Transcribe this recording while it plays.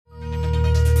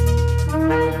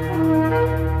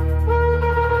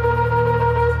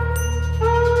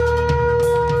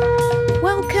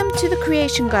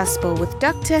Transformation Gospel with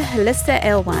Dr. Hollisa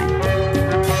Alewine.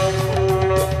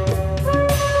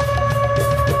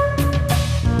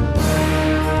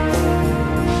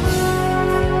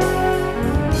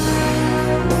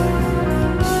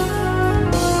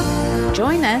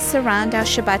 Join us around our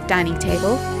Shabbat dining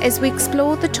table as we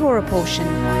explore the Torah portion.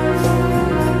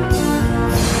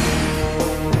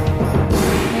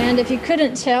 And if you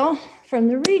couldn't tell from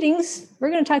the readings, we're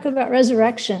going to talk about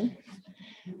resurrection,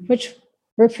 which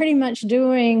we're pretty much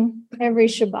doing every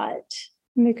Shabbat,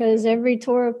 because every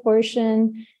Torah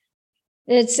portion,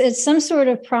 it's some sort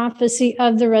of prophecy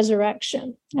of the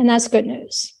resurrection. And that's good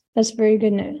news. That's very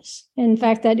good news. In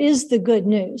fact, that is the good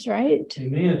news, right?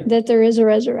 Amen. That there is a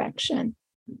resurrection.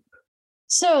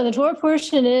 So the Torah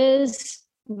portion is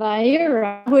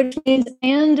Vayera, which means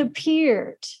and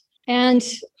appeared. And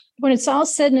when it's all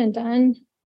said and done,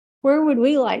 where would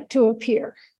we like to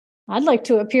appear? I'd like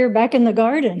to appear back in the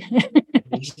garden.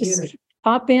 Just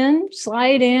pop in,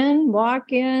 slide in,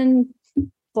 walk in,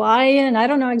 fly in. I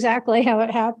don't know exactly how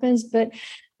it happens, but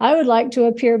I would like to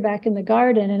appear back in the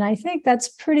garden. And I think that's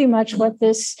pretty much what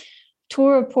this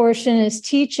Torah portion is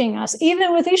teaching us,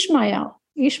 even with Ishmael.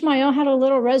 Ishmael had a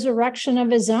little resurrection of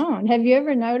his own. Have you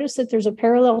ever noticed that there's a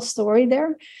parallel story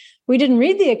there? We didn't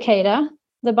read the Akedah,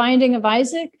 the binding of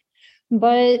Isaac,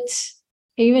 but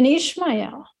even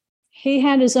Ishmael, he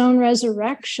had his own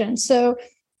resurrection. So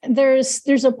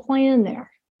there's a plan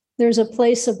there. There's a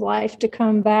place of life to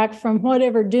come back from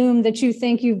whatever doom that you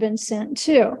think you've been sent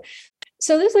to.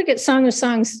 So let's look at Song of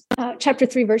Songs, chapter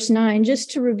 3, verse 9,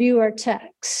 just to review our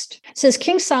text. It says,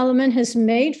 King Solomon has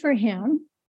made for him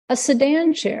a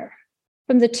sedan chair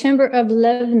from the timber of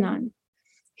Lebanon.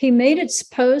 He made its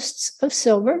posts of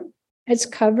silver, its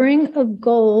covering of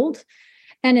gold,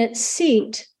 and its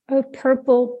seat of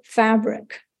purple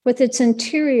fabric, with its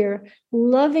interior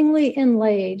lovingly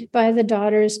inlaid by the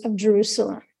daughters of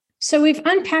Jerusalem. So we've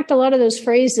unpacked a lot of those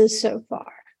phrases so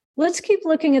far. Let's keep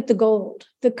looking at the gold,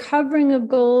 the covering of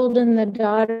gold and the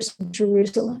daughters of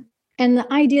Jerusalem, and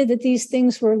the idea that these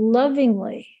things were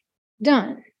lovingly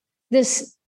done.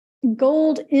 This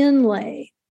gold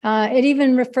inlay, it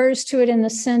even refers to it in the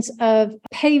sense of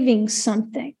paving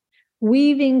something,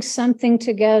 weaving something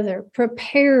together,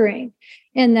 preparing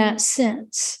in that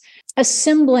sense,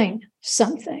 assembling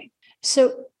something.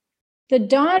 So the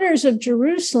daughters of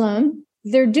Jerusalem,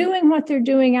 they're doing what they're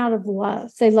doing out of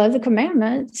love. They love the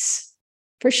commandments,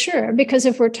 for sure, because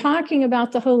if we're talking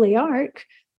about the Holy Ark,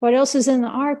 what else is in the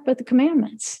Ark but the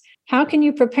commandments? How can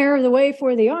you prepare the way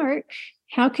for the Ark?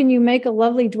 How can you make a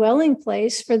lovely dwelling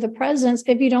place for the presence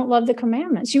if you don't love the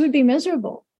commandments? You would be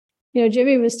miserable.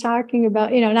 Jimmy was talking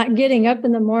about, not getting up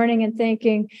in the morning and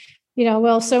thinking,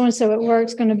 well, so-and-so at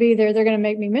work's going to be there. They're going to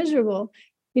make me miserable.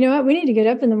 You know what? We need to get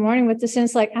up in the morning with the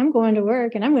sense like, I'm going to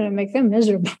work and I'm going to make them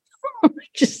miserable.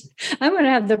 I'm going to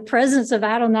have the presence of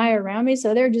Adonai around me.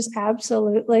 So they're just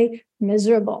absolutely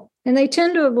miserable. And they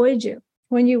tend to avoid you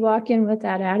when you walk in with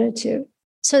that attitude.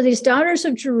 So these daughters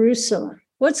of Jerusalem,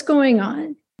 what's going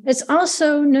on? It's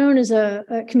also known as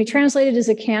can be translated as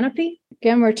a canopy.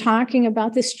 Again, we're talking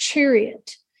about this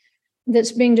chariot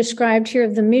that's being described here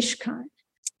of the Mishkan.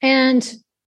 And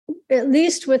at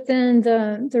least within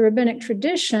the rabbinic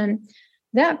tradition,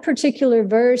 that particular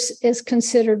verse is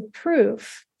considered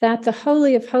proof that the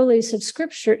Holy of Holies of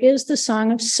Scripture is the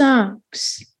Song of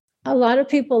Songs. A lot of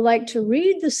people like to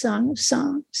read the Song of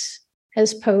Songs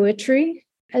as poetry,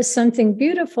 as something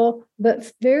beautiful,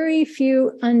 but very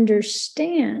few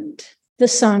understand the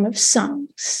Song of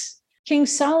Songs. King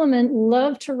Solomon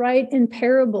loved to write in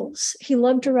parables. He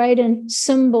loved to write in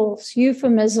symbols,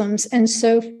 euphemisms, and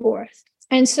so forth.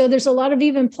 And so there's a lot of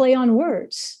even play on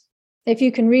words. If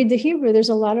you can read the Hebrew, there's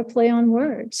a lot of play on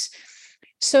words.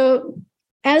 So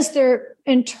as they're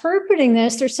interpreting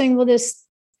this, they're saying, well, this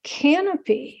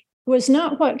canopy was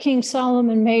not what King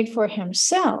Solomon made for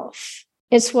himself.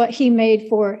 It's what he made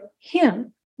for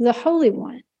him, the Holy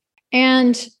One.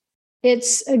 And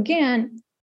it's, again,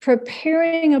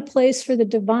 preparing a place for the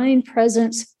divine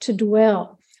presence to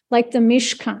dwell, like the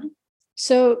Mishkan.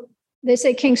 So they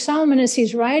say King Solomon, as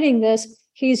he's writing this,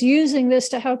 he's using this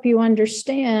to help you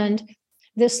understand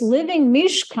this living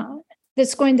Mishkan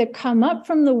that's going to come up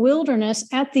from the wilderness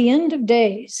at the end of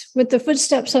days with the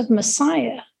footsteps of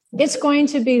Messiah. It's going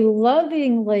to be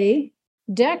lovingly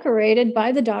decorated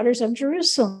by the daughters of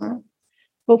Jerusalem.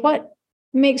 But what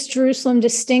makes Jerusalem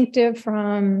distinctive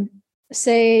from,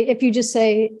 say, if you just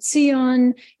say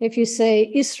Zion, if you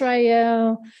say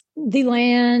Israel, the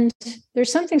land,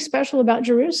 there's something special about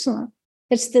Jerusalem.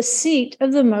 It's the seat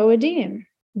of the Moedim.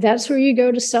 That's where you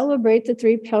go to celebrate the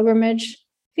 3 pilgrimage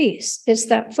feasts. It's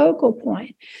that focal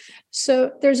point.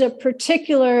 So there's a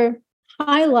particular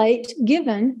highlight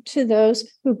given to those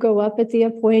who go up at the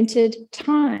appointed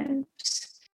times.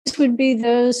 This would be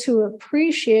those who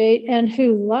appreciate and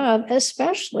who love,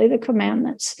 especially the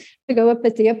commandments, to go up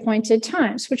at the appointed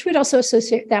times, which we'd also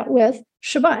associate that with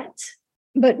Shabbat.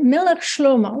 But Melech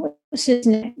Shlomo was his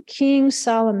name, King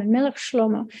Solomon, Melech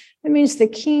Shlomo. It means the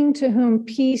king to whom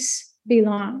peace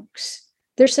belongs.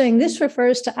 They're saying this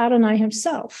refers to Adonai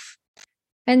himself.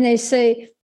 And they say,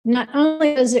 not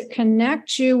only does it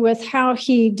connect you with how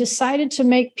he decided to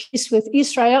make peace with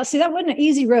Israel. See, that wasn't an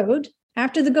easy road.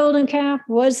 After the golden calf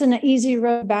wasn't an easy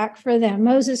road back for them.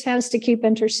 Moses has to keep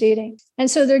interceding.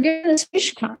 And so they're given this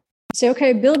Mishkan. Say,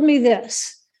 okay, build me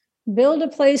this. Build a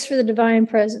place for the divine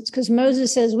presence. Because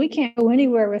Moses says, we can't go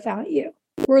anywhere without you.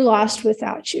 We're lost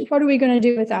without you. What are we going to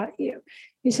do without you?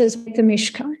 He says, make the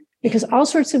Mishkan. Because all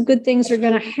sorts of good things are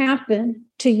going to happen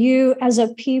to you as a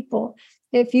people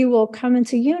if you will come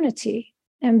into unity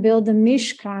and build the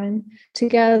Mishkan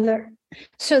together.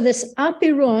 So this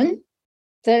Apiron,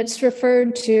 that's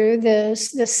referred to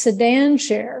this sedan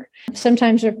chair.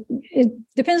 Sometimes it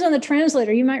depends on the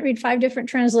translator. You might read 5 different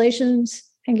translations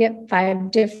and get 5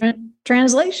 different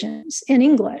translations in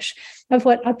English of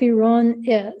what apiron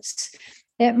is.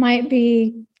 It might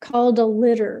be called a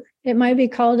litter. It might be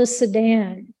called a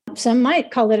sedan. Some might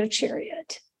call it a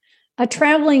chariot. A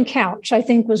traveling couch, I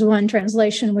think, was one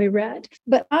translation we read.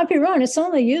 But apiron, it's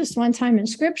only used one time in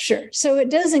Scripture. So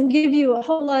it doesn't give you a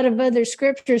whole lot of other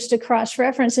scriptures to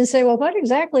cross-reference and say, well, what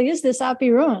exactly is this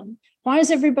apiron? Why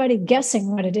is everybody guessing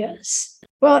what it is?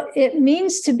 Well, it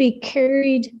means to be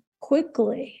carried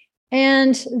quickly.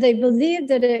 And they believe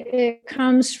that it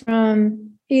comes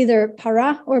from either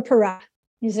para or para.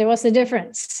 You say, what's the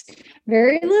difference?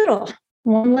 Very little,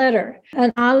 one letter.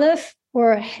 An aleph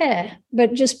or a he,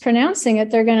 but just pronouncing it,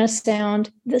 they're going to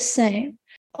sound the same.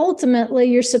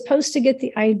 Ultimately, you're supposed to get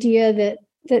the idea that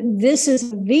this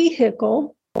is a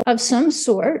vehicle of some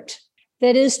sort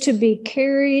that is to be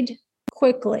carried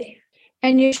quickly.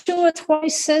 And Yeshua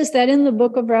twice says that in the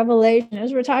book of Revelation,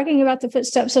 as we're talking about the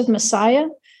footsteps of Messiah.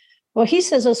 Well, he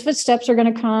says those footsteps are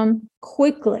going to come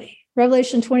quickly.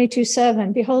 Revelation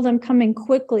 22:7, behold, I'm coming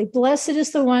quickly. Blessed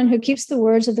is the one who keeps the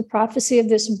words of the prophecy of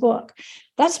this book.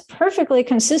 That's perfectly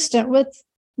consistent with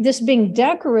this being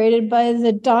decorated by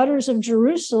the daughters of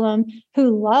Jerusalem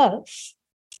who love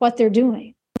what they're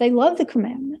doing. They love the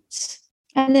commandments.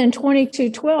 And then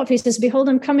 22:12, he says, behold,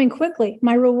 I'm coming quickly.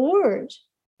 My reward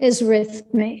is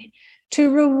with me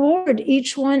to reward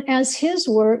each one as his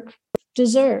work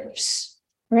deserves.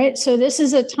 Right? So this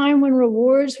is a time when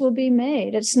rewards will be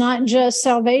made. It's not just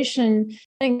salvation.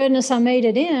 Thank goodness I made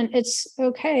it in. It's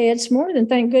okay. It's more than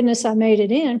thank goodness I made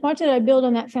it in. What did I build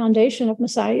on that foundation of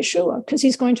Messiah Yeshua? Because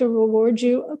he's going to reward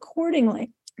you accordingly.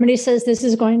 But he says,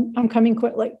 I'm coming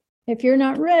quickly. If you're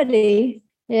not ready,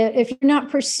 if you're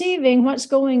not perceiving what's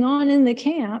going on in the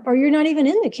camp, or you're not even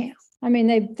in the camp. I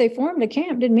mean, they formed a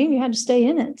camp, didn't mean you had to stay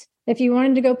in it. If you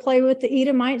wanted to go play with the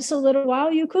Edomites a little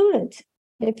while, you could.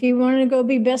 If you wanted to go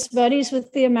be best buddies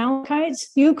with the Amalekites,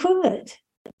 you could.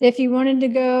 If you wanted to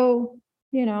go,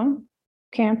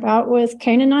 camp out with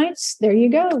Canaanites, there you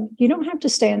go. You don't have to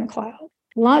stay in the cloud.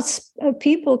 Lots of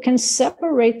people can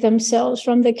separate themselves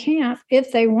from the camp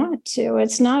if they want to.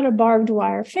 It's not a barbed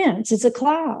wire fence. It's a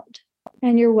cloud.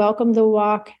 And you're welcome to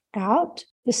walk out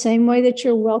the same way that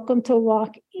you're welcome to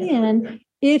walk in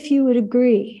if you would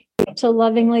agree to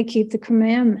lovingly keep the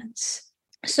commandments.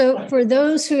 So for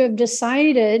those who have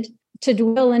decided to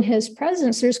dwell in his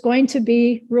presence, there's going to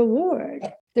be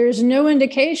reward. There's no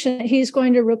indication that he's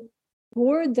going to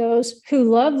reward those who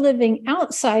love living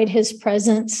outside his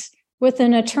presence with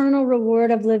an eternal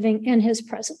reward of living in his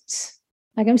presence.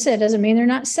 Like I said, it doesn't mean they're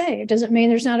not saved. It doesn't mean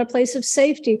there's not a place of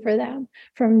safety for them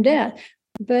from death.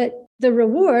 But the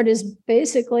reward is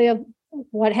basically of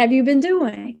what have you been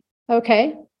doing?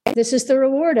 Okay, this is the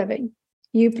reward of it.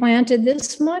 You planted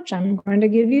this much, I'm going to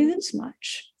give you this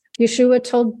much. Yeshua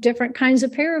told different kinds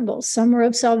of parables. Some were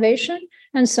of salvation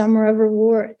and some were of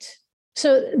reward.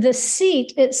 So the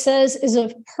seat, it says, is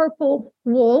of purple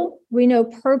wool. We know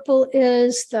purple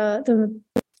is the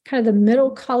kind of the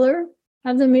middle color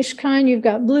of the Mishkan. You've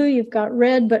got blue, you've got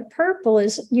red, but purple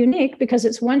is unique because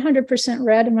it's 100%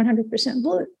 red and 100%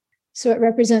 blue. So it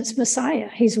represents Messiah.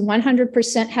 He's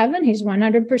 100% heaven, he's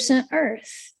 100%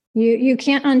 earth. You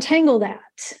can't untangle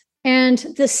that. And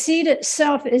the seat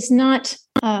itself is not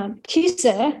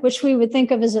kiseh, which we would think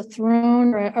of as a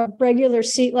throne or a regular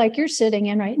seat like you're sitting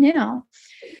in right now,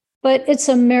 but it's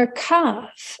a merkav.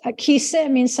 A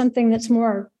kiseh means something that's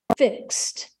more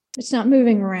fixed. It's not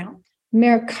moving around.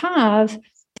 Merkav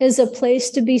is a place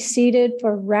to be seated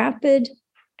for rapid,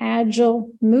 agile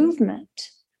movement.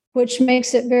 which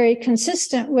makes it very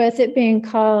consistent with it being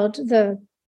called the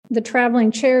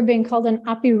traveling chair being called an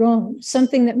apiron,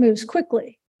 something that moves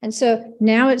quickly. And so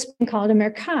now it's been called a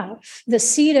merkav. The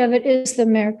seat of it is the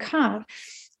merkav.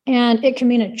 And it can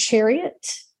mean a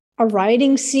chariot, a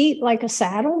riding seat like a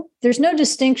saddle. There's no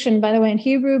distinction, by the way, in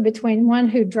Hebrew between one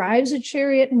who drives a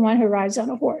chariot and one who rides on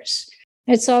a horse.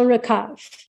 It's all rakav.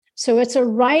 So it's a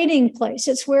riding place.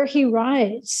 It's where he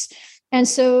rides. And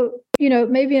so,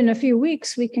 maybe in a few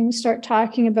weeks, we can start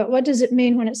talking about what does it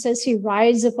mean when it says he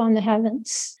rides upon the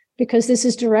heavens, because this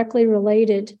is directly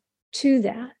related to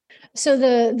that. So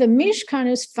the Mishkan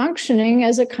is functioning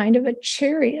as a kind of a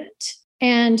chariot.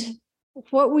 And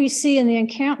what we see in the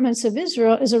encampments of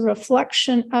Israel is a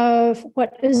reflection of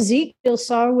what Ezekiel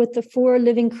saw with the 4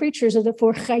 living creatures of the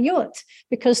 4 chayot,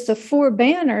 because the 4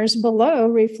 banners below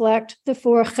reflect the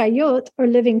 4 chayot, or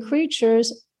living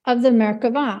creatures, of the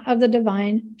Merkavah, of the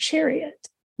divine chariot.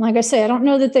 Like I say, I don't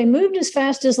know that they moved as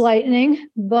fast as lightning,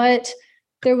 but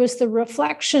there was the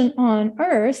reflection on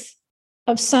earth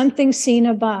of something seen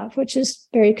above, which is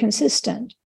very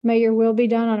consistent. May your will be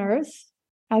done on earth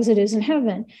as it is in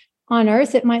heaven. On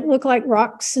earth, it might look like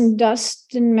rocks and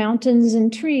dust and mountains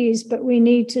and trees, but we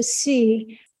need to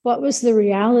see what was the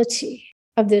reality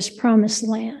of this promised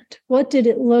land. What did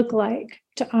it look like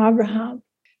to Abraham?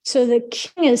 So the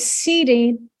king is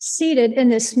seated in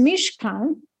this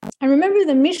Mishkan. And remember,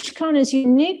 the Mishkan is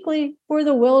uniquely for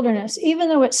the wilderness. Even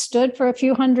though it stood for a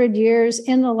few hundred years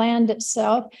in the land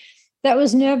itself, that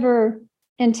was never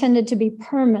intended to be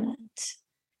permanent.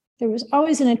 There was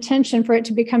always an intention for it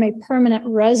to become a permanent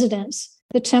residence,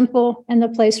 the temple and the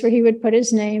place where he would put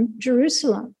his name,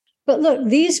 Jerusalem. But look,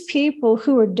 these people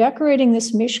who are decorating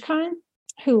this Mishkan,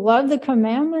 who love the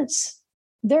commandments,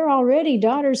 they're already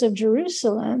daughters of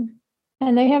Jerusalem,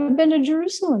 and they haven't been to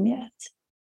Jerusalem yet.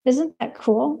 Isn't that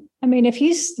cool? I mean, if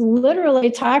he's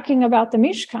literally talking about the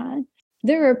Mishkan,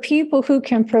 there are people who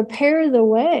can prepare the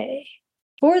way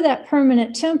for that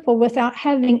permanent temple without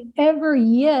having ever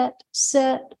yet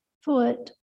set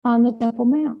foot on the Temple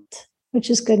Mount,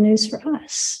 which is good news for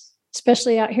us,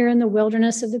 especially out here in the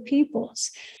wilderness of the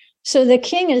peoples. So the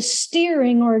king is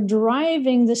steering or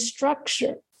driving the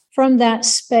structure from that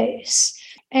space.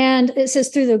 And it says,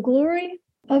 through the glory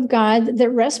of God that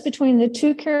rests between the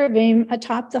 2 cherubim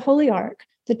atop the Holy Ark,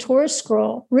 the Torah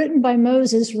scroll written by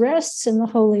Moses rests in the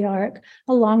Holy Ark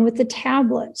along with the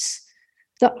tablets.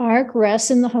 The Ark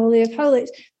rests in the Holy of Holies.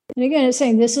 And again, it's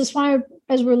saying this is why,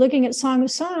 as we're looking at Song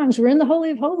of Songs, we're in the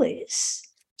Holy of Holies.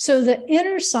 So the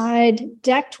inner side,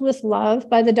 decked with love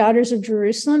by the daughters of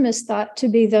Jerusalem, is thought to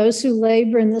be those who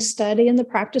labor in the study and the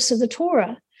practice of the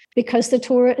Torah, because the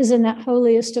Torah is in that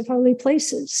holiest of holy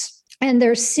places. And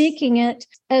they're seeking it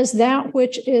as that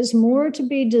which is more to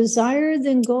be desired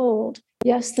than gold,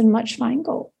 yes, than much fine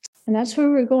gold. And that's where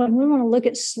we're going. We want to look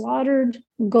at slaughtered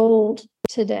gold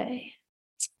today,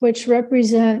 which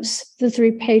represents the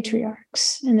 3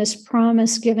 patriarchs in this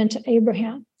promise given to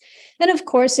Abraham. And of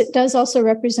course, it does also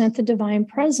represent the divine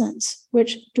presence,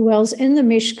 which dwells in the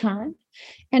Mishkan.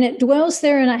 And it dwells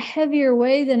there in a heavier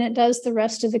way than it does the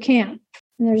rest of the camp.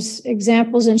 And there's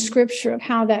examples in scripture of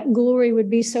how that glory would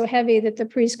be so heavy that the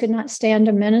priest could not stand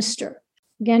to minister.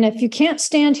 Again, if you can't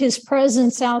stand his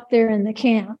presence out there in the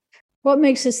camp, what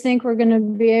makes us think we're going to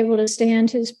be able to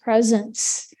stand his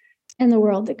presence in the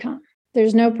world to come?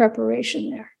 There's no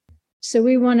preparation there. So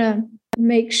we want to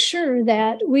make sure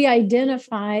that we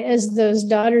identify as those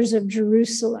daughters of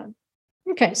Jerusalem.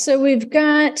 Okay, so we've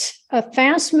got a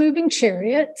fast-moving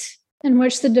chariot in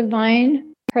which the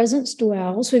divine presence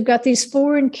dwells. We've got these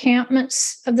 4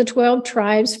 encampments of the 12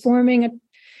 tribes forming a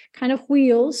kind of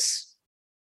wheels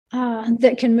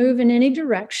that can move in any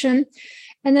direction.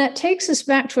 And that takes us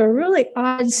back to a really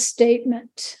odd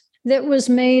statement that was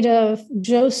made of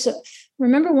Joseph.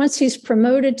 Remember, once he's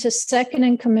promoted to second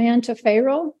in command to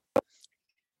Pharaoh?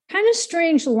 Kind of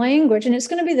strange language, and it's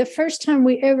going to be the first time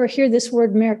we ever hear this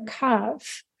word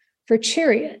merkav for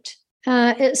chariot.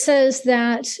 It says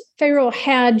that Pharaoh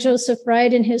had Joseph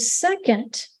ride in his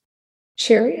second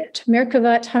chariot,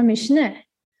 Merkavat HaMishneh,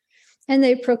 and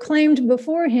they proclaimed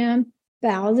before him,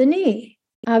 bow the knee,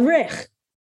 avrech,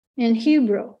 in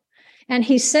Hebrew, and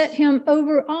he set him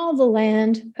over all the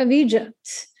land of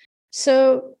Egypt.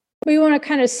 So we want to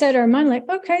kind of set our mind like,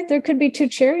 okay, there could be 2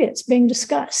 chariots being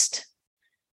discussed.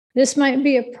 This might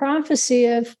be a prophecy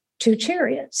of 2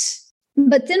 chariots.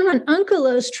 But then when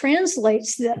Onkelos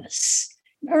translates this,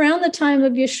 around the time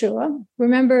of Yeshua,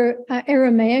 remember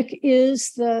Aramaic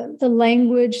is the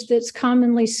language that's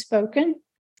commonly spoken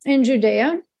in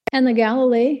Judea and the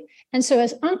Galilee. And so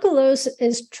as Onkelos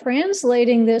is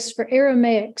translating this for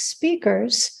Aramaic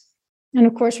speakers, and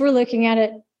of course we're looking at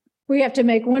it we have to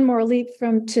make one more leap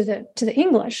to the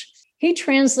English. He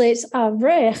translates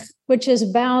avrech, which is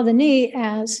bow the knee,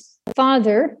 as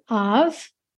father of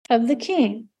the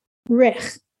king,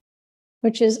 rech,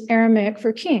 which is Aramaic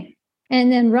for king.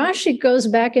 And then Rashi goes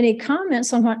back and he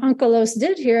comments on what Onkelos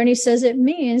did here, and he says it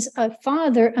means a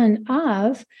father, an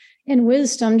av, in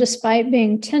wisdom, despite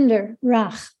being tender,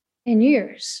 rach, in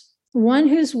years. One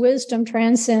whose wisdom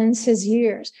transcends his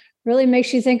years. Really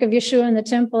makes you think of Yeshua in the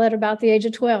temple at about the age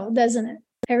of 12, doesn't it?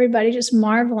 Everybody just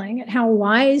marveling at how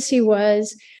wise he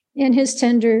was in his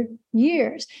tender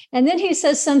years. And then he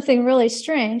says something really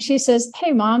strange. He says,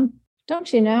 hey, Mom,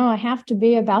 don't you know I have to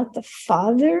be about the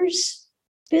Father's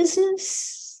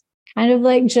business? Kind of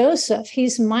like Joseph.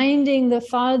 He's minding the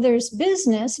Father's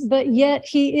business, but yet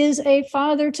he is a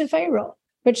father to Pharaoh,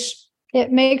 which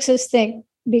it makes us think,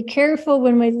 be careful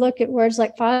when we look at words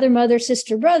like father, mother,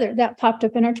 sister, brother. That popped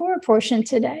up in our Torah portion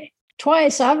today.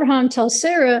 Twice, Abraham tells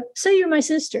Sarah, say you're my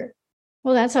sister.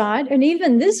 Well, that's odd. And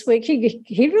even this week,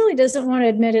 he really doesn't want to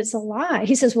admit it's a lie.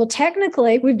 He says, well,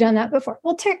 technically, we've done that before.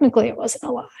 Well, technically, it wasn't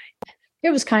a lie. It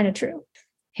was kind of true.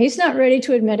 He's not ready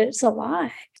to admit it's a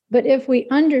lie. But if we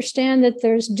understand that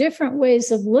there's different ways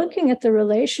of looking at the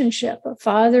relationship of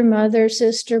father, mother,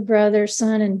 sister, brother,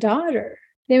 son, and daughter,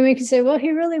 then we can say, well, he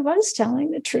really was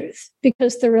telling the truth,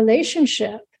 because the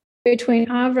relationship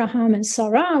between Abraham and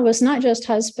Sarah was not just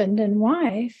husband and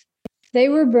wife. They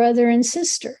were brother and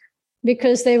sister,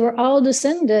 because they were all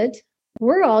descended.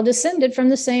 We're all descended from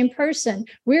the same person.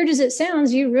 Weird as it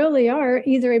sounds, you really are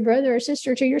either a brother or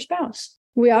sister to your spouse.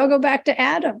 We all go back to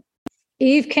Adam.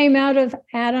 Eve came out of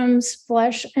Adam's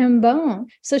flesh and bone.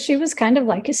 So she was kind of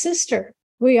like his sister.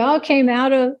 We all came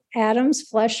out of Adam's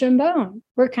flesh and bone.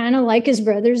 We're kind of like his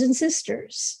brothers and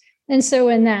sisters. And so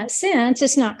in that sense,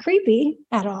 it's not creepy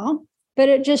at all, but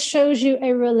it just shows you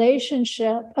a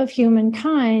relationship of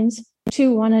humankind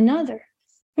to one another,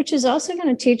 which is also going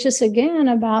to teach us again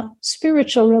about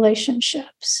spiritual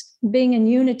relationships, being in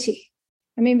unity.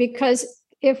 I mean, because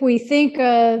if we think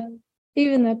of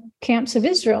even the camps of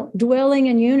Israel dwelling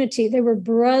in unity, they were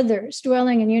brothers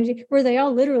dwelling in unity. Were they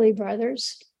all literally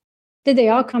brothers? Did they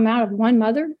all come out of one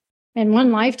mother in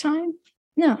one lifetime?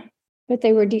 No, but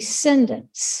they were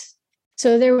descendants.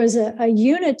 So there was a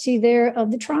unity there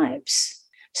of the tribes.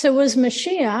 So was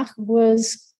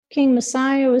King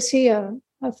Messiah, was he a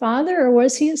father or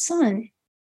was he a son?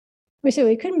 We say,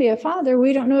 well, he couldn't be a father.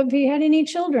 We don't know if he had any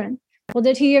children. Well,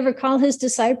 did he ever call his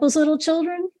disciples little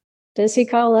children? Does he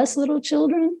call us little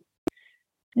children?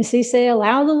 Does he say,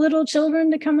 allow the little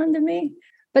children to come unto me?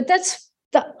 But that's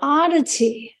the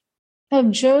oddity of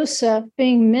Joseph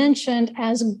being mentioned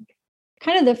as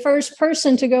kind of the first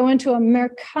person to go into a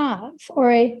merkav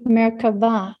or a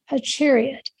merkavah, a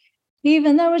chariot,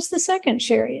 even though it's the second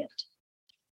chariot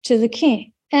to the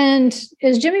king. And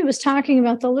as Jimmy was talking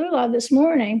about the lulav this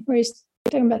morning, where he's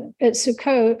talking about at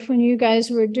Sukkot, when you guys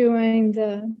were doing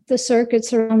the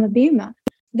circuits around the bima,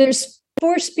 there's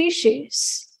 4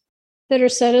 species that are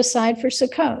set aside for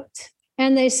Sukkot.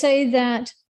 And they say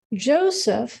that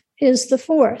Joseph is the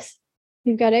 4th.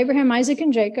 You've got Abraham, Isaac,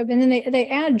 and Jacob, and then they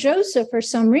add Joseph for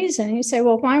some reason. And you say,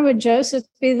 well, why would Joseph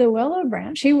be the willow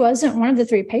branch? He wasn't one of the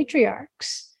 3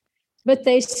 patriarchs. But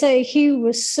they say he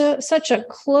was such a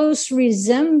close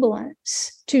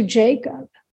resemblance to Jacob,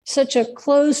 such a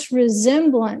close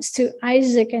resemblance to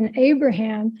Isaac and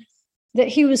Abraham, that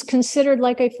he was considered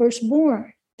like a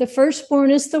firstborn. The firstborn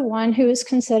is the one who is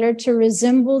considered to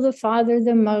resemble the father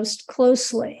the most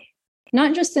closely,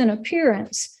 not just in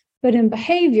appearance, but in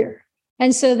behavior.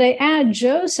 And so they add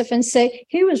Joseph and say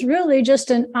he was really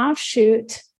just an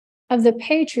offshoot of the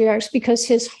patriarchs because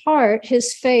his heart,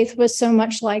 his faith was so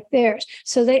much like theirs.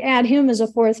 So they add him as a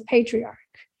 4th patriarch,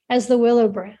 as the willow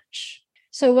branch.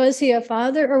 So was he a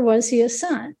father or was he a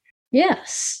son?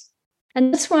 Yes.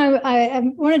 And that's why I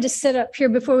wanted to set up here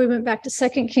before we went back to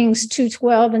 2 Kings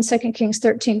 2:12 and 2 Kings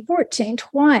 13:14.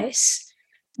 Twice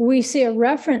we see a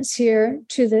reference here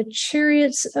to the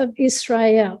chariots of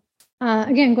Israel.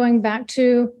 Again, going back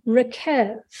to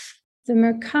Rekev, the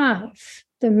Merkav,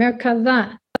 the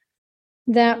Merkavah,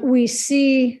 that we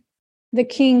see the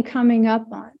king coming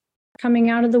up on, coming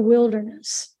out of the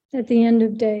wilderness at the end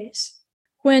of days.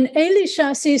 When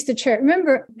Elisha sees the chariot,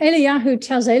 remember Eliyahu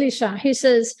tells Elisha, he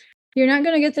says, you're not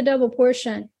going to get the double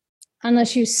portion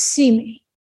unless you see me.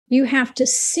 You have to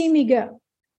see me go.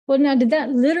 Well, now, did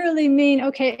that literally mean,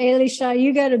 okay, Elisha,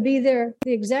 you got to be there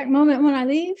the exact moment when I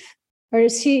leave? Or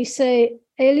does he say,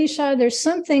 Elisha, there's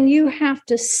something you have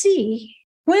to see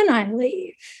when I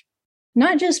leave?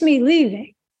 Not just me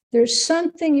leaving. There's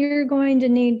something you're going to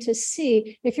need to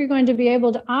see if you're going to be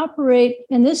able to operate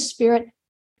in this spirit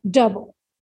double.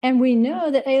 And we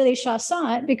know that Elisha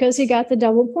saw it because he got the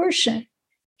double portion.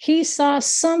 He saw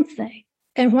something.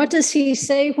 And what does he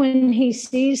say when he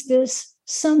sees this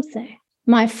something?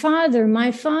 My father,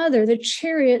 the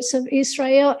chariots of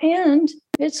Israel and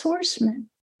its horsemen.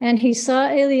 And he saw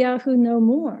Eliyahu no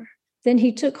more. Then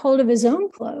he took hold of his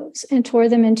own clothes and tore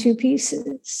them in two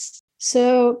pieces.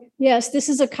 So, yes, this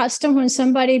is a custom when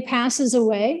somebody passes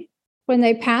away, when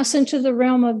they pass into the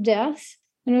realm of death.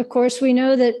 And of course, we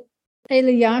know that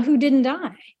Eliyahu didn't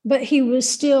die, but he was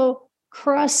still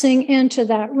crossing into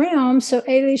that realm. So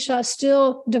Elisha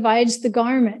still divides the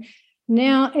garment.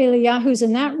 Now Eliyahu's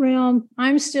in that realm.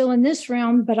 I'm still in this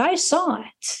realm, but I saw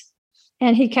it.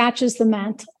 And he catches the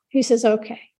mantle. He says,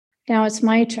 okay, now it's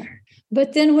my turn.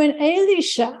 But then when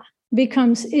Elisha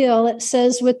becomes ill, it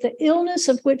says, with the illness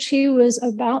of which he was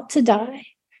about to die,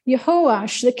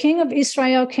 Jehoash, the king of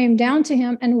Israel, came down to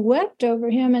him and wept over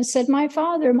him and said, my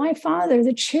father,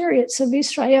 the chariots of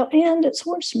Israel and its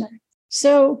horsemen.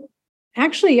 So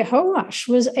actually, Jehoash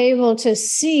was able to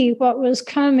see what was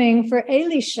coming for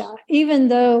Elisha, even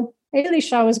though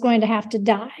Elisha was going to have to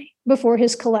die before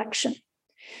his collection.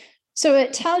 So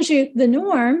it tells you the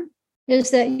norm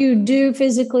is that you do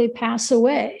physically pass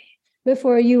away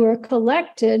before you are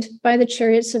collected by the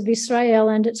chariots of Israel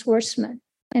and its horsemen.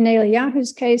 In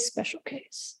Eliyahu's case, special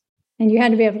case. And you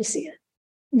had to be able to see it.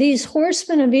 These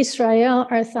horsemen of Israel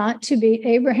are thought to be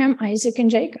Abraham, Isaac, and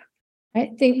Jacob.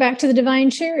 Right? Think back to the divine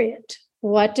chariot.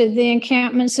 What did the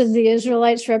encampments of the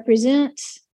Israelites represent?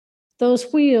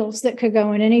 Those wheels that could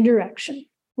go in any direction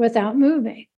without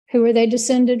moving. Who are they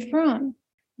descended from?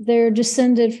 They're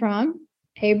descended from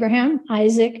Abraham,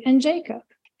 Isaac, and Jacob.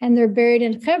 And they're buried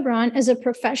in Hebron as a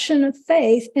profession of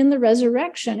faith in the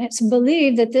resurrection. It's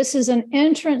believed that this is an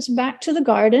entrance back to the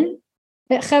garden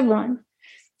at Hebron.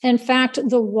 In fact,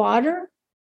 the water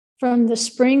from the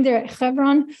spring there at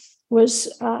Hebron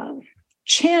was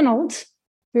channeled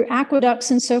through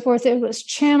aqueducts and so forth. It was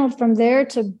channeled from there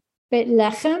to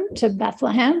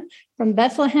Bethlehem, from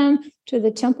Bethlehem to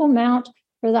the Temple Mount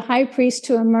for the high priest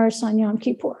to immerse on Yom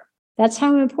Kippur. That's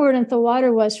how important the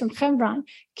water was from Hebron.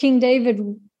 King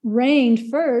David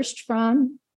reigned first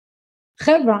from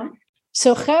Hebron.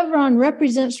 So Hebron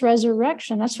represents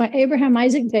resurrection. That's why Abraham,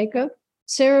 Isaac, Jacob,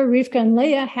 Sarah, Rivka, and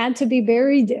Leah had to be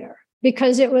buried there,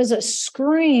 because it was a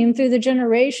scream through the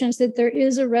generations that there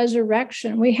is a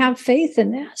resurrection. We have faith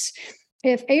in this.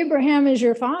 If Abraham is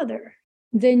your father,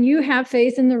 then you have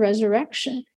faith in the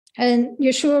resurrection. And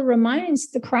Yeshua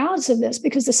reminds the crowds of this,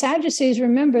 because the Sadducees,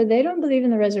 remember, they don't believe in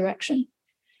the resurrection.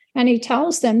 And he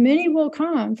tells them, many will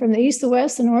come from the east, the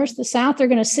west, the north, the south. They're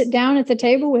going to sit down at the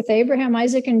table with Abraham,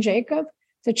 Isaac, and Jacob,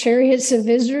 the chariots of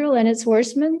Israel and its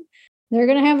horsemen. They're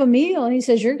going to have a meal. And he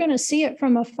says, you're going to see it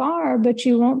from afar, but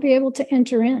you won't be able to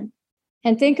enter in.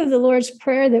 And think of the Lord's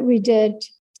Prayer that we did.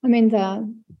 The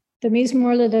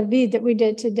Mizmor LeDavid that we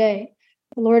did today.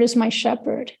 The Lord is my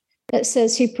shepherd. That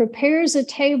says he prepares a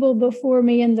table before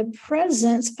me in the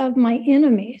presence of my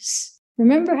enemies.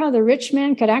 Remember how the rich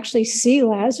man could actually see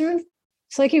Lazarus?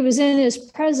 It's like he was in his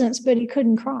presence, but he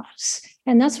couldn't cross.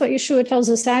 And that's what Yeshua tells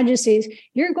the Sadducees.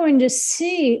 You're going to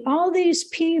see all these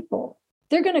people.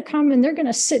 They're going to come and they're going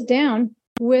to sit down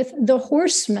with the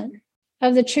horsemen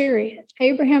of the chariot,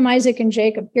 Abraham, Isaac, and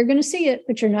Jacob. You're going to see it,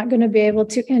 but you're not going to be able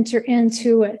to enter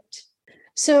into it.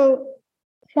 So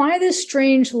why this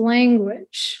strange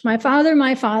language? My father,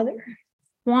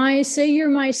 why say you're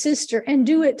my sister and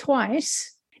do it twice?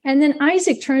 And then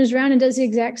Isaac turns around and does the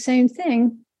exact same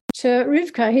thing to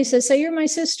Rivka. He says, say you're my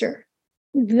sister.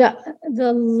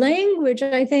 The language,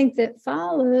 I think, that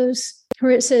follows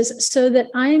where it says, so that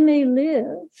I may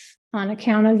live on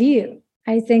account of you.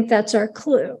 I think that's our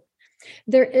clue.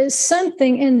 There is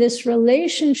something in this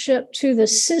relationship to the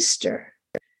sister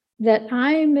that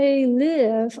I may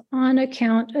live on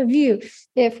account of you.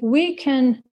 If we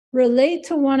can relate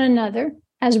to one another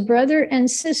as brother and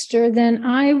sister, then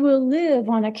I will live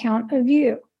on account of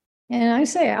you. And I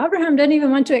say, Abraham doesn't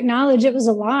even want to acknowledge it was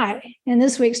a lie in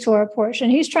this week's Torah portion.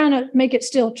 He's trying to make it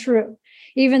still true,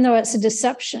 even though it's a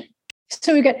deception.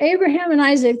 So we got Abraham and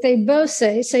Isaac. They both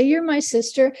say, you're my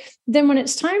sister. Then when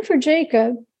it's time for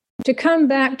Jacob to come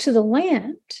back to the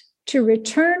land, to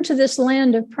return to this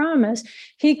land of promise,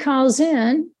 he calls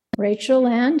in Rachel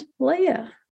and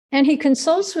Leah. And he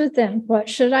consults with them. What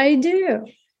should I do?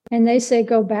 And they say,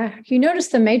 go back. You notice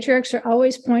the matriarchs are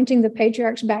always pointing the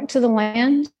patriarchs back to the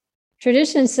land.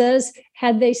 Tradition says,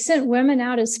 had they sent women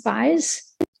out as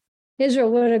spies,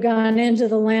 Israel would have gone into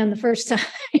the land the first time.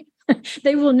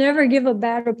 They will never give a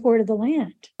bad report of the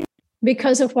land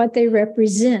because of what they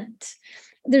represent.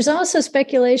 There's also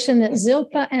speculation that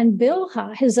Zilpah and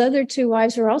Bilhah, his other two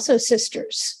wives, are also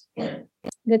sisters.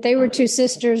 that they were two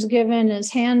sisters given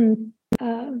as hand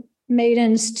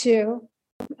maidens to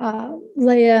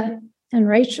Leah and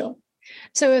Rachel.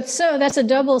 So if so, that's a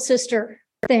double sister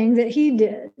thing that he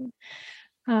did.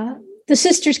 The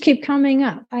sisters keep coming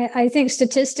up. I think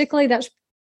statistically that's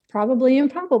probably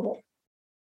improbable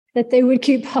that they would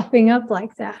keep popping up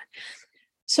like that.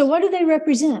 So what do they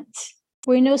represent?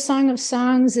 We know Song of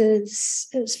Songs is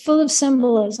full of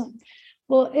symbolism.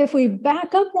 Well, if we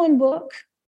back up one book,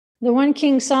 the one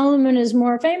King Solomon is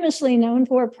more famously known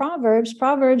for, Proverbs.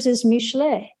 Proverbs is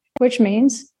Mishle, which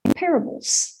means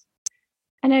parables.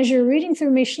 And as you're reading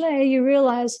through Mishle, you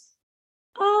realize,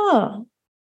 oh,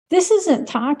 this isn't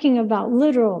talking about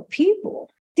literal people.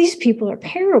 These people are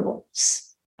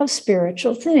parables of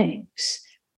spiritual things.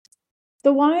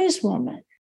 The wise woman,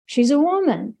 she's a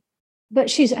woman, but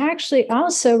she's actually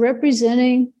also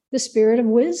representing the spirit of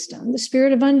wisdom, the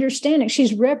spirit of understanding.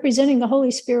 She's representing the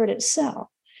Holy Spirit itself.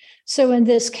 So in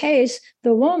this case,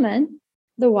 the woman,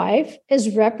 the wife,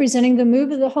 is representing the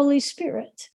move of the Holy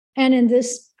Spirit. And in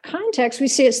this context, we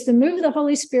see it's the move of the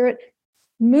Holy Spirit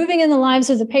moving in the lives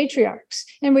of the patriarchs.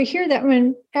 And we hear that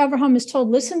when Abraham is told,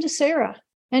 listen to Sarah.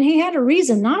 And he had a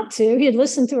reason not to. He had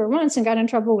listened to her once and got in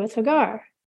trouble with Hagar.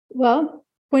 Well,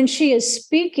 when she is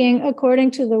speaking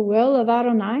according to the will of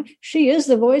Adonai, she is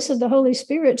the voice of the Holy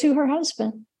Spirit to her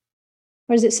husband.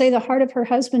 Or does it say the heart of her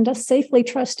husband doth safely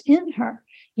trust in her?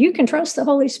 You can trust the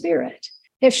Holy Spirit.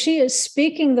 If she is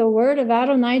speaking the word of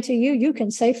Adonai to you, you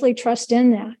can safely trust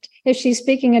in that. If she's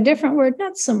speaking a different word,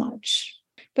 not so much.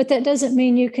 But that doesn't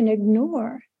mean you can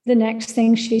ignore the next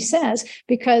thing she says,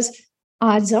 because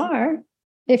odds are,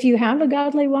 if you have a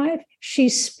godly wife,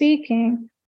 she's speaking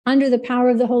under the power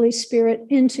of the Holy Spirit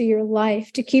into your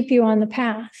life to keep you on the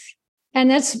path. And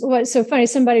that's what's so funny.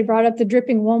 Somebody brought up the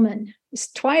dripping woman.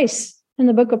 It's twice in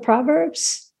the book of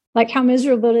Proverbs, like how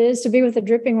miserable it is to be with a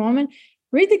dripping woman.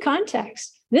 Read the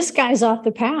context. This guy's off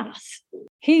the path.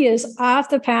 He is off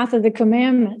the path of the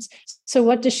commandments. So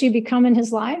what does she become in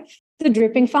his life? The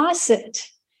dripping faucet.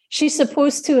 She's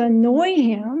supposed to annoy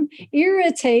him,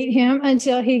 irritate him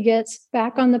until he gets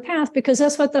back on the path, because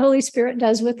that's what the Holy Spirit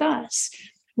does with us.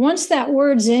 Once that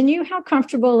word's in you, how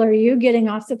comfortable are you getting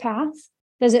off the path?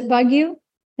 Does it bug you?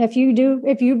 If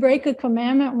you break a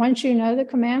commandment, once you know the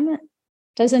commandment,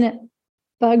 doesn't it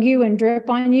bug you and drip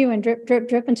on you and drip, drip,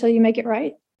 drip until you make it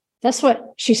right? That's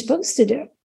what she's supposed to do.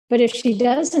 But if she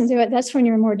doesn't do it, that's when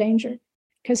you're in more danger,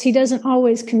 because he doesn't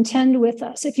always contend with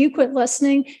us. If you quit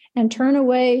listening and turn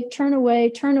away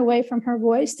from her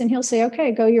voice, then he'll say,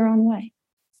 okay, go your own way.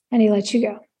 And he lets you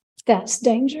go. That's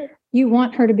danger. You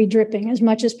want her to be dripping as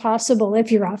much as possible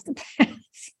if you're off the path.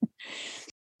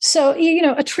 So,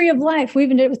 a tree of life, we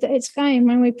even did it with the Eitz Chaim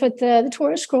when we put the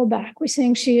Torah scroll back. We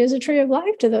sing, she is a tree of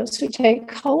life to those who take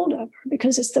hold of her,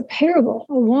 because it's the parable.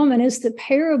 A woman is the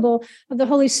parable of the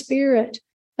Holy Spirit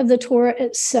of the Torah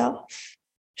itself.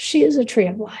 She is a tree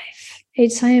of life.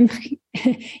 Eitz Chaim,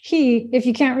 he, if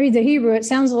you can't read the Hebrew, it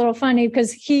sounds a little funny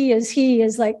because he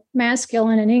is like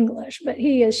masculine in English, but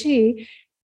he is she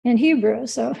in Hebrew,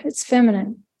 so it's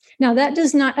feminine. Now, that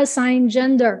does not assign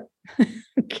gender.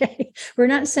 Okay, we're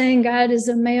not saying God is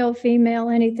a male, female,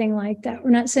 anything like that.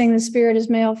 We're not saying the Spirit is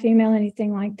male, female,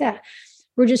 anything like that.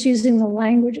 We're just using the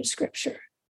language of Scripture,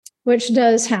 which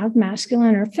does have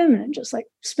masculine or feminine, just like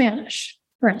Spanish,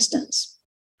 for instance.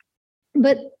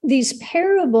 But these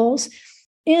parables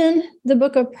in the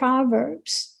book of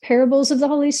Proverbs, parables of the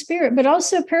Holy Spirit, but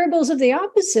also parables of the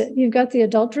opposite. You've got the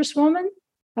adulterous woman,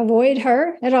 avoid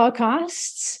her at all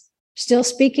costs, still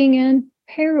speaking in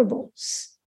parables.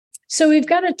 So we've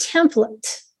got a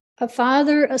template, a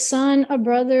father, a son, a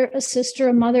brother, a sister,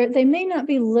 a mother. They may not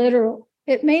be literal.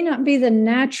 It may not be the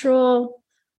natural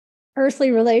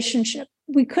earthly relationship.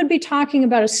 We could be talking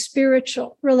about a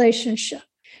spiritual relationship,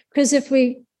 because if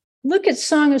we look at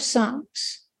Song of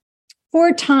Songs,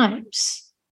 4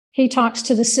 times he talks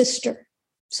to the sister.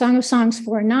 Song of Songs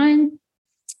 4:9,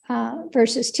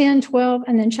 verses 10, 12,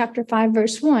 and then chapter 5,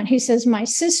 verse 1. He says, my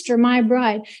sister, my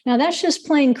bride. Now, that's just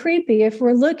plain creepy if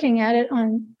we're looking at it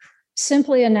on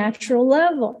simply a natural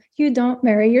level. You don't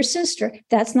marry your sister.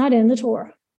 That's not in the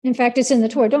Torah. In fact, it's in the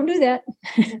Torah. Don't do that.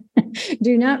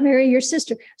 Do not marry your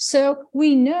sister. So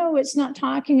we know it's not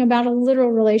talking about a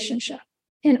literal relationship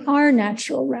in our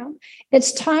natural realm.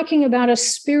 It's talking about a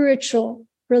spiritual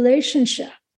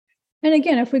relationship. And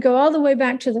again, if we go all the way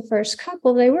back to the first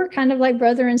couple, they were kind of like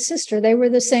brother and sister. They were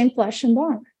the same flesh and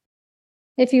bone.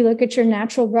 If you look at your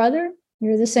natural brother,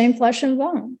 you're the same flesh and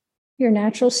bone. Your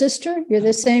natural sister, you're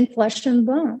the same flesh and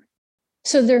bone.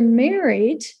 So they're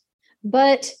married,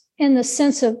 but in the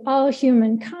sense of all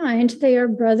humankind, they are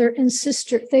brother and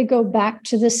sister. They go back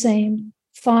to the same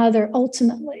father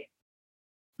ultimately.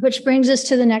 Which brings us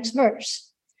to the next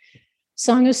verse.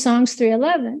 Song of Songs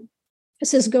 3:11. It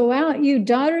says, "Go out, you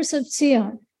daughters of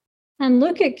Zion, and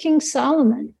look at King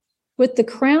Solomon with the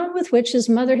crown with which his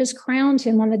mother has crowned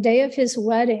him on the day of his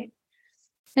wedding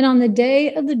and on the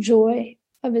day of the joy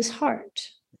of his heart."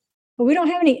 But we don't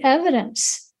have any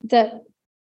evidence that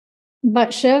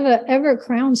Bathsheba ever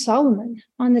crowned Solomon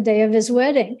on the day of his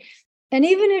wedding. And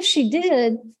even if she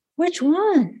did, which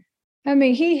one? I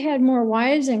mean, he had more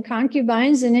wives and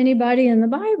concubines than anybody in the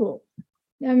Bible.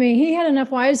 I mean, he had enough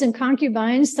wives and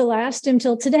concubines to last him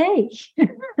till today.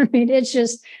 I mean, it's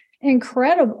just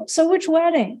incredible. So which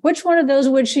wedding? Which one of those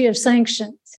would she have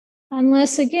sanctioned?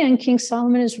 Unless, again, King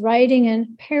Solomon is writing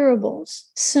in parables,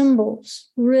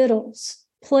 symbols, riddles,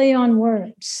 play on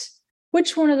words.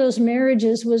 Which one of those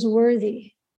marriages was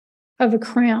worthy of a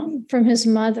crown from his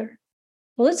mother?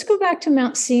 Well, let's go back to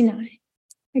Mount Sinai.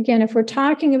 Again, if we're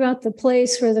talking about the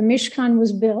place where the Mishkan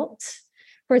was built,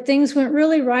 where things went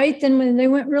really right, then when they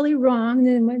went really wrong,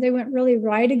 then when they went really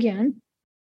right again,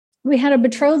 we had a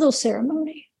betrothal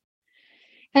ceremony.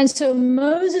 And so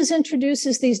Moses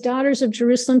introduces these daughters of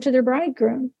Jerusalem to their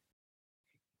bridegroom.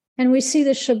 And we see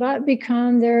the Shabbat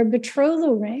become their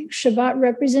betrothal ring, Shabbat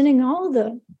representing all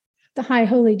the high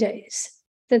holy days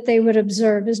that they would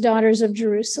observe as daughters of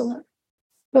Jerusalem.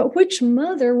 But which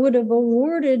mother would have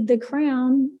awarded the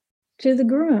crown to the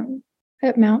groom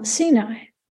at Mount Sinai?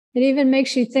 It even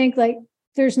makes you think, like,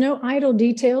 there's no idle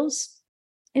details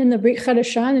in the Brit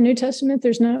Chadashah, in the New Testament.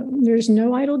 There's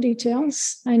no idle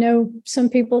details. I know some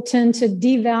people tend to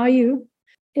devalue.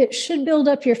 It should build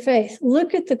up your faith.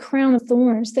 Look at the crown of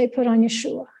thorns they put on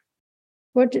Yeshua.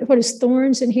 What is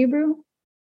thorns in Hebrew?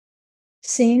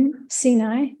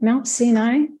 Sinai, Mount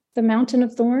Sinai, the mountain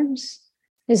of thorns.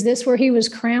 Is this where he was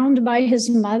crowned by his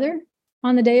mother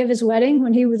on the day of his wedding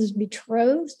when he was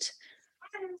betrothed?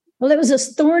 Well, it was a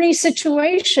thorny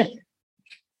situation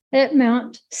at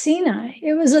Mount Sinai.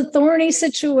 It was a thorny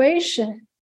situation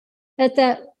at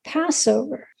that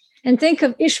Passover. And think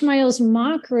of Ishmael's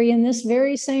mockery in this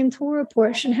very same Torah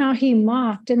portion, how he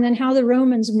mocked, and then how the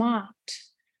Romans mocked,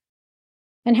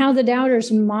 and how the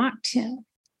doubters mocked him.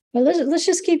 But let's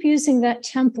just keep using that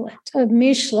template of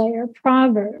Mishlei or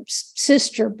Proverbs,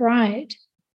 sister, bride.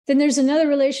 Then there's another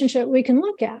relationship we can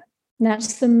look at, and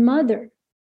that's the mother,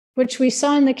 which we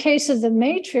saw in the case of the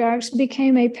matriarchs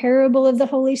became a parable of the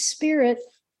Holy Spirit,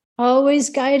 always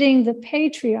guiding the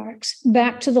patriarchs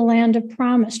back to the land of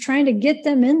promise, trying to get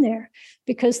them in there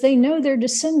because they know their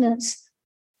descendants.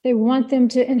 They want them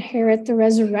to inherit the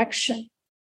resurrection,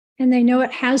 and they know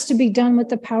it has to be done with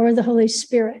the power of the Holy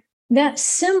Spirit. That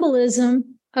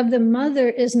symbolism of the mother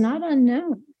is not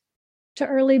unknown to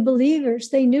early believers.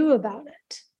 They knew about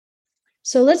it.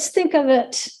 So let's think of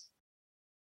it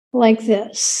like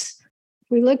this.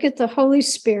 We look at the Holy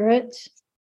Spirit.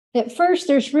 At first,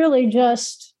 there's really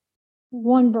just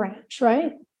one branch,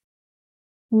 right?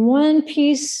 One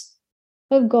piece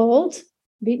of gold,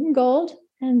 beaten gold,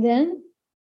 and then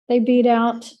they beat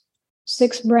out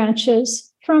 6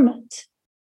 branches from it.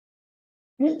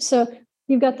 Right? So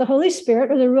you've got the Holy Spirit,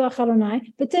 or the Ruach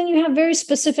Adonai, but then you have very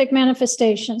specific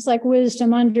manifestations like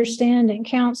wisdom, understanding,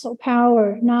 counsel,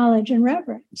 power, knowledge, and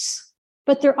reverence.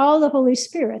 But they're all the Holy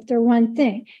Spirit. They're one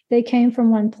thing. They came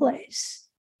from one place.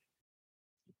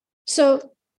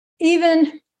 So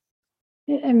even,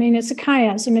 it's a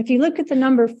chiasm. If you look at the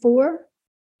number 4,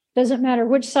 doesn't matter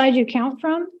which side you count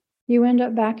from, you end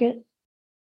up back at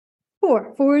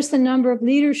 4. 4 is the number of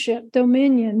leadership,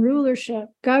 dominion, rulership,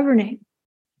 governing.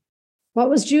 What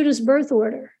was Judah's birth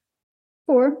order?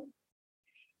 4.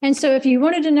 And so if you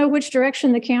wanted to know which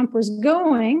direction the camp was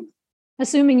going,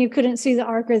 assuming you couldn't see the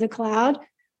ark or the cloud,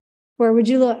 where would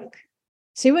you look?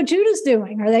 See what Judah's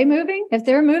doing. Are they moving? If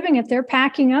they're moving, if they're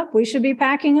packing up, we should be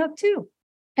packing up too.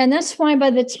 And that's why by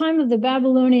the time of the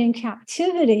Babylonian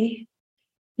captivity,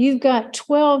 you've got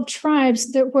 12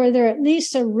 tribes where they're at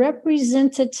least a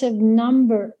representative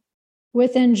number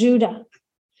within Judah.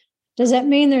 Does that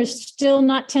mean there's still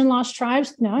not 10 lost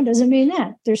tribes? No, it doesn't mean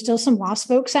that. There's still some lost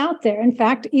folks out there. In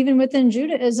fact, even within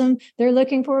Judaism, they're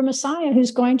looking for a Messiah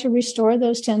who's going to restore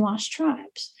those 10 lost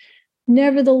tribes.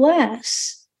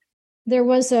 Nevertheless, there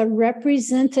was a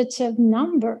representative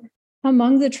number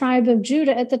among the tribe of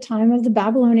Judah at the time of the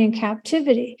Babylonian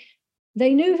captivity.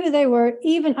 They knew who they were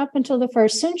even up until the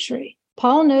 1st century.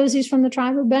 Paul knows he's from the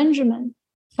tribe of Benjamin.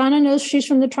 Hannah knows she's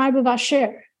from the tribe of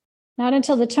Asher. Not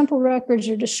until the temple records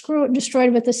are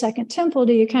destroyed with the Second Temple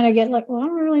do you kind of get like, well, I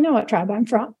don't really know what tribe I'm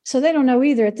from. So they don't know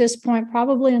either at this point,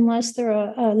 probably unless they're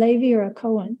a Levi or a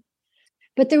Cohen.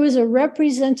 But there was a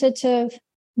representative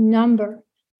number.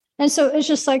 And so it's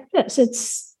just like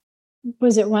this.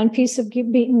 was it one piece of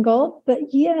beaten gold?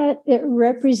 But yet it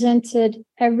represented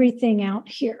everything out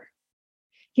here.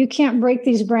 You can't break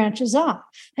these branches off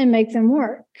and make them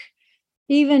work.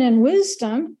 Even in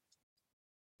wisdom,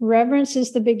 reverence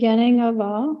is the beginning of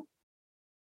all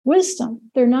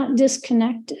wisdom. They're not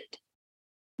disconnected.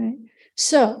 Right?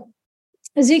 So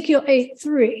Ezekiel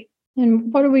 8:3,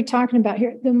 and what are we talking about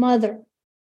here? The mother.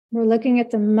 We're looking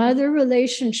at the mother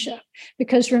relationship,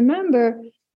 because remember,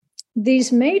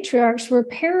 these matriarchs were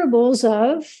parables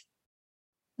of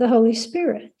the Holy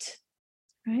Spirit,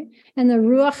 right? And the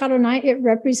Ruach Adonai, it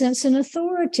represents an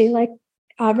authority, like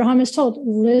Abraham is told,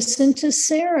 listen to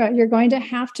Sarah, you're going to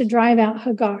have to drive out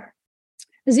Hagar.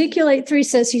 Ezekiel 8:3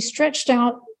 says, he stretched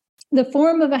out the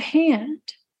form of a hand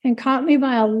and caught me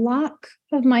by a lock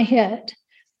of my head.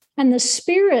 And the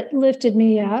Spirit lifted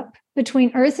me up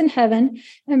between earth and heaven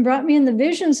and brought me in the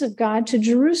visions of God to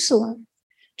Jerusalem,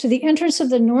 to the entrance of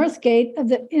the north gate of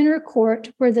the inner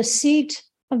court, where the seat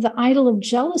of the idol of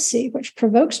jealousy, which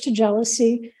provokes to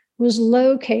jealousy, was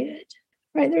located.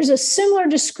 Right? There's a similar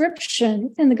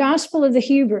description in the Gospel of the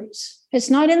Hebrews. It's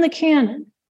not in the canon,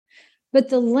 but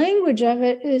the language of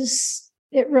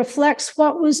it reflects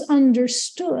what was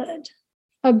understood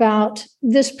about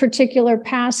this particular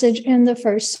passage in the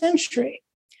first century.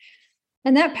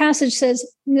 And that passage says,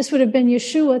 this would have been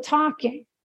Yeshua talking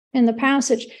in the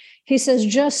passage. He says,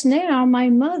 just now, my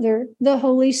mother, the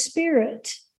Holy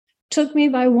Spirit, took me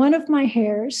by one of my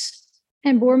hairs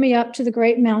and bore me up to the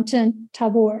great mountain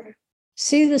Tabor.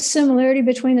 See the similarity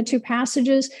between the two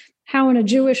passages, how in a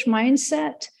Jewish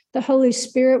mindset, the Holy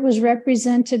Spirit was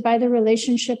represented by the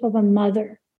relationship of a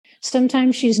mother.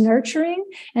 Sometimes she's nurturing,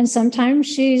 and sometimes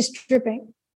she's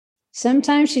stripping.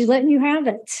 Sometimes she's letting you have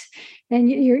it. And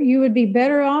you would be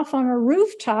better off on a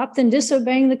rooftop than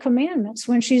disobeying the commandments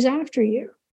when she's after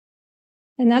you.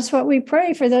 And that's what we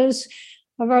pray for those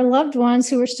of our loved ones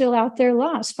who are still out there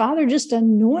lost. Father, just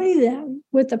annoy them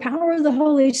with the power of the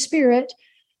Holy Spirit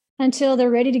until they're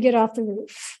ready to get off the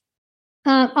roof.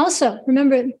 Also,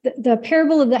 remember the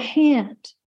parable of the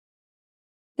hand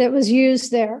that was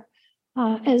used there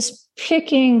as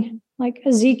picking like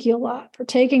Ezekiel up or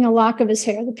taking a lock of his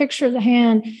hair. The picture of the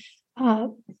hand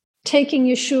taking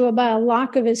Yeshua by a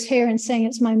lock of his hair and saying,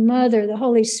 it's my mother, the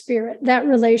Holy Spirit, that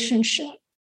relationship.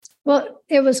 Well,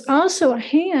 it was also a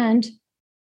hand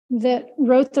that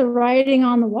wrote the writing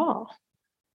on the wall.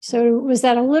 So was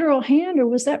that a literal hand, or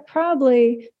was that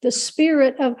probably the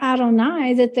spirit of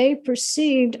Adonai that they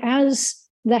perceived as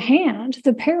the hand,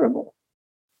 the parable?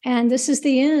 And this is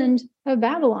the end of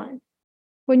Babylon.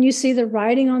 When you see the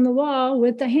writing on the wall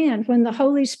with the hand, when the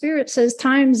Holy Spirit says,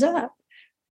 time's up.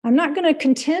 I'm not going to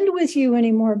contend with you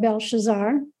anymore,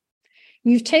 Belshazzar.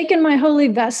 You've taken my holy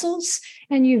vessels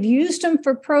and you've used them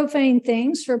for profane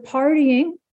things, for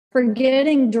partying, for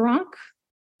getting drunk,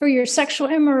 for your sexual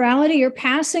immorality. You're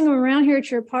passing them around here at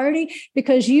your party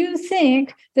because you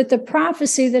think that the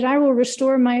prophecy that I will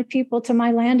restore my people to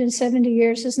my land in 70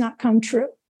 years has not come true.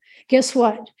 Guess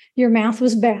what? Your mouth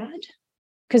was bad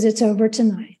because it's over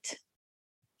tonight.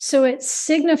 So it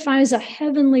signifies a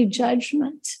heavenly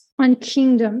judgment on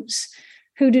kingdoms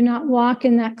who do not walk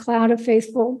in that cloud of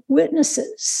faithful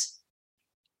witnesses.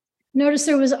 Notice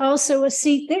there was also a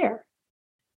seat there,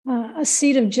 a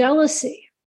seat of jealousy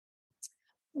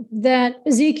that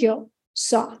Ezekiel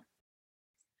saw.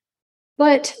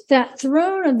 But that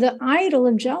throne of the idol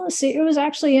of jealousy, it was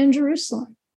actually in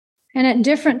Jerusalem. And at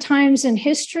different times in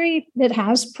history, it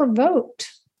has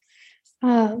provoked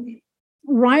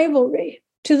rivalry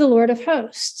to the Lord of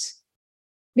hosts,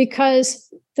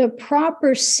 because the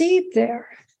proper seat there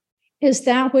is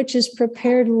that which is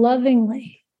prepared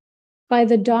lovingly by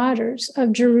the daughters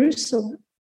of Jerusalem.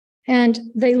 And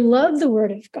they love the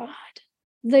word of God.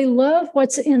 They love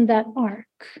what's in that ark.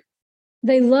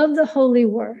 They love the holy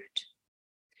word.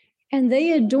 And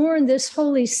they adorn this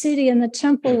holy city and the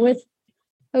temple with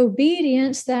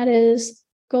obedience that is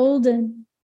golden.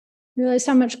 Realize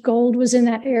how much gold was in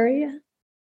that area?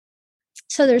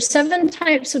 So there's 7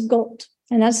 types of gold,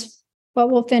 and that's what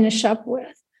we'll finish up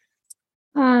with.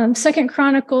 2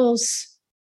 Chronicles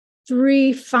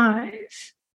 3:5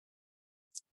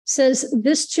 says,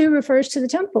 this too refers to the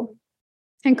temple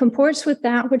and comports with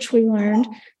that which we learned,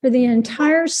 for the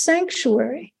entire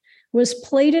sanctuary was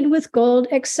plated with gold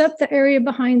except the area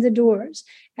behind the doors,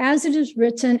 as it is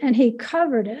written, and he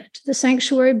covered it, the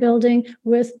sanctuary building,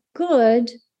 with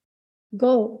good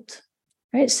gold.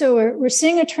 Right, so we're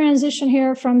seeing a transition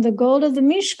here from the gold of the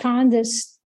Mishkan,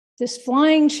 this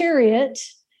flying chariot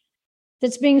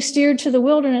that's being steered to the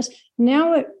wilderness.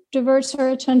 Now it diverts our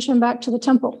attention back to the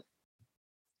temple,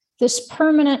 this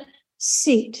permanent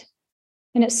seat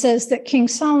And it says that King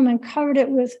Solomon covered it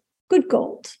with good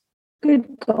gold.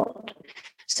 Good gold.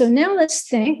 So now let's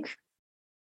think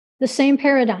the same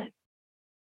paradigm.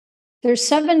 There's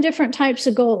 7 different types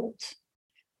of gold.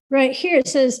 Right here it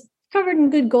says covered in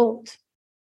good gold.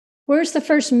 Where's the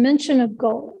first mention of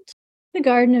gold? The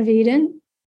Garden of Eden.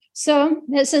 So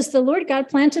it says the Lord God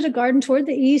planted a garden toward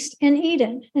the east in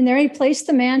Eden, and there he placed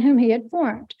the man whom he had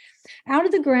formed. Out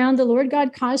of the ground, the Lord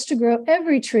God caused to grow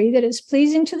every tree that is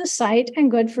pleasing to the sight and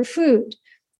good for food.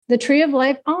 The tree of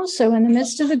life also in the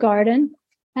midst of the garden,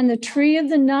 and the tree of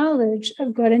the knowledge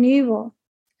of good and evil.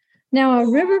 Now a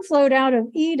river flowed out of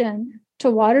Eden to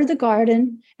water the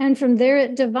garden, and from there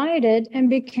it divided and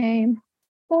became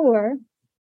 4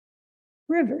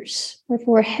 rivers, or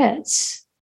 4 heads,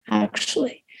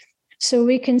 actually. So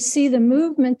we can see the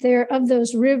movement there of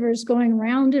those rivers going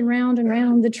round and round and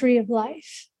round the tree of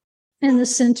life in the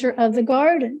center of the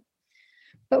garden.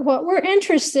 But what we're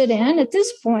interested in at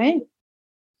this point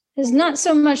is not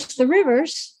so much the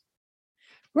rivers.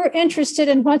 We're interested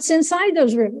in what's inside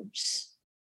those rivers.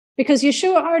 Because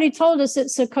Yeshua already told us at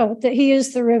Sukkot that he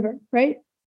is the river, right?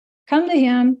 Come to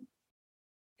him,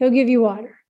 he'll give you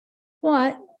water.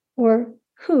 What or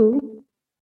who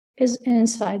is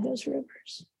inside those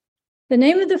rivers? The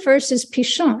name of the first is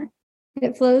Pishon.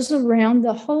 It flows around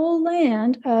the whole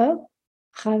land of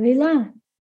Havilah,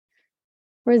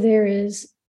 where there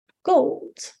is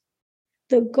gold.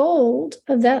 The gold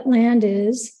of that land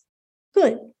is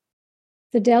good.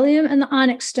 The bdellium and the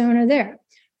onyx stone are there.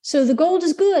 So the gold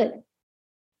is good.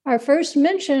 Our first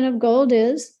mention of gold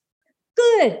is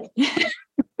good.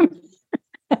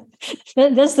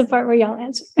 That's the part where y'all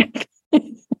answer.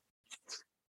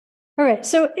 All right.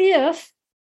 So if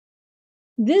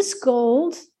this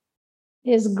gold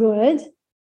is good,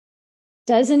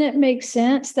 doesn't it make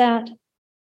sense that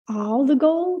all the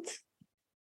gold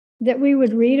that we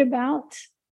would read about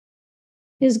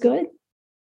is good?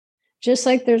 Just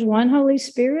like there's one Holy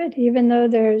Spirit, even though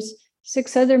there's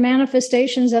 6 other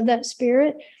manifestations of that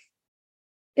Spirit.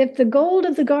 If the gold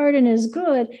of the garden is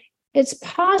good, it's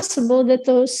possible that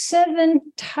those 7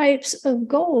 types of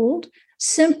gold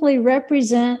simply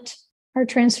represent our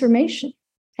transformation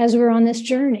as we're on this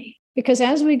journey. Because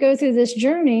as we go through this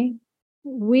journey,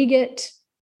 we get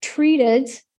treated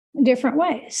different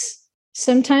ways.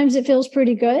 Sometimes it feels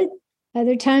pretty good.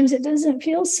 Other times it doesn't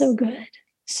feel so good.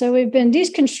 So we've been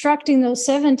deconstructing those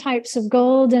 7 types of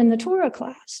gold in the Torah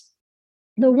class.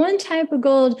 The one type of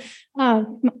gold, I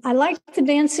liked the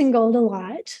dancing gold a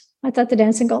lot. I thought the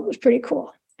dancing gold was pretty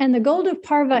cool. And the gold of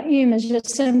Parvaim is just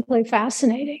simply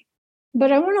fascinating.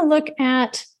 But I want to look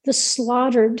at the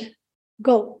slaughtered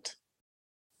gold,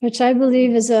 which I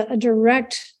believe is a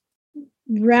direct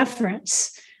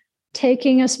reference,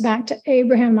 taking us back to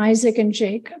Abraham, Isaac, and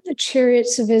Jacob, the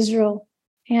chariots of Israel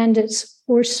and its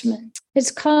horsemen. It's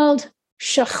called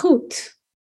shachut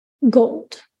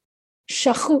gold,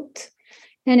 shachut.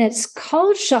 And it's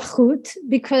called shachut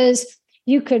because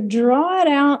you could draw it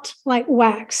out like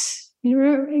wax.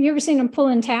 You ever seen them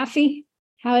pulling taffy?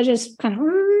 How it just kind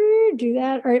of do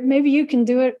that? Or maybe you can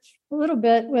do it a little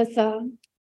bit with a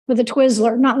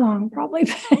Twizzler. Not long, probably,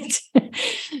 but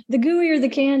the gooier the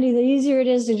candy, the easier it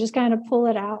is to just kind of pull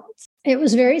it out. It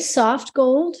was very soft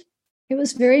gold. It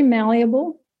was very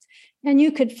malleable. And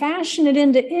you could fashion it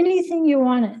into anything you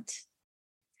wanted.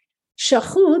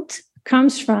 Shachut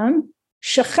comes from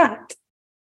shachat,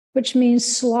 which means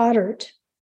slaughtered.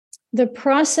 The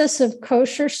process of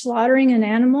kosher slaughtering an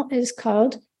animal is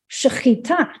called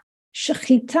shechita.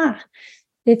 Shechita.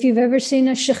 If you've ever seen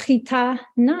a shechita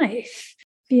knife,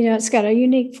 it's got a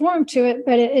unique form to it,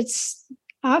 but it's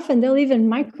often they'll even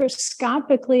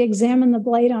microscopically examine the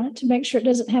blade on it to make sure it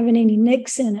doesn't have any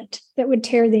nicks in it that would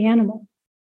tear the animal,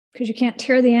 because you can't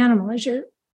tear the animal as you're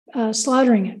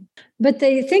slaughtering it. But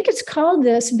they think it's called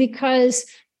this because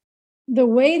the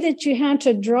way that you had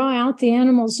to draw out the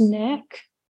animal's neck,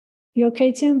 you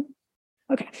okay, Tim?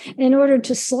 Okay. In order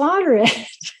to slaughter it,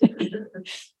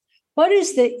 what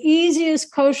is the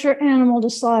easiest kosher animal to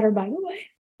slaughter, by the way?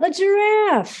 A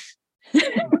giraffe.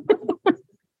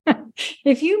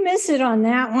 If you miss it on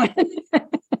that one,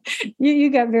 you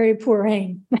got very poor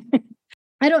aim.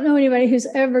 I don't know anybody who's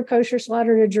ever kosher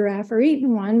slaughtered a giraffe or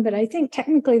eaten one, but I think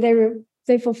technically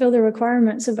they fulfill the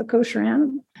requirements of a kosher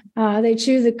animal. They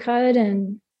chew the cud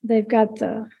and they've got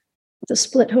the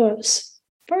split hooves.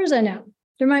 As far as I know,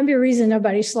 there might be a reason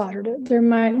nobody slaughtered it. There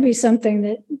might be something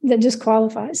that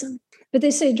disqualifies them. But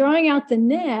they say drawing out the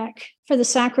neck for the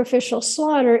sacrificial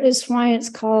slaughter is why it's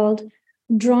called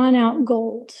drawn out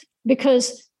gold.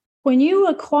 Because when you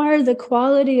acquire the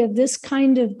quality of this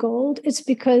kind of gold, it's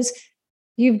because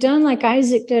you've done like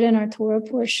Isaac did in our Torah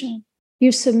portion.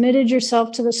 You submitted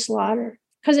yourself to the slaughter.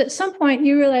 Because at some point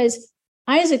you realize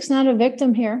Isaac's not a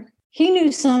victim here. He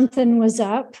knew something was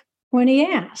up when he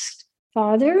asked,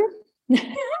 Father,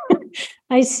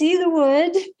 I see the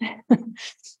wood.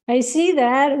 I see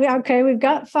that. Okay, we've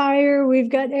got fire. We've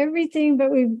got everything,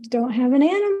 but we don't have an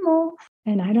animal.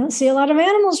 And I don't see a lot of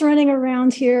animals running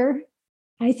around here.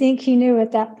 I think he knew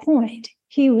at that point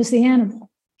he was the animal.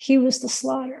 He was the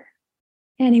slaughter.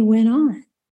 And he went on.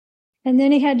 And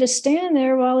then he had to stand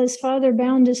there while his father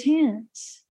bound his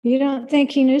hands. You don't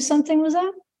think he knew something was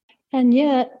up? And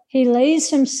yet he lays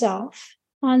himself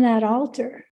on that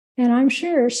altar and I'm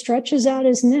sure stretches out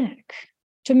his neck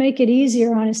to make it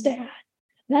easier on his dad.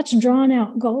 That's drawn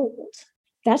out gold.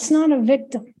 That's not a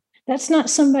victim. That's not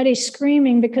somebody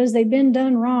screaming because they've been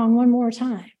done wrong one more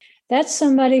time. That's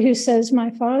somebody who says, my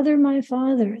father,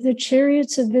 the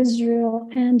chariots of Israel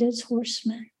and its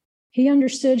horsemen. He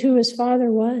understood who his father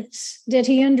was. Did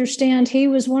he understand he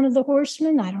was one of the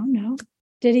horsemen? I don't know.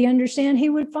 Did he understand he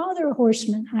would father a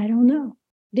horseman? I don't know.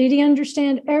 Did he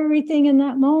understand everything in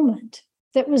that moment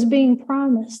that was being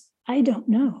promised? I don't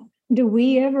know. Do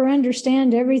we ever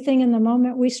understand everything in the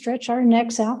moment we stretch our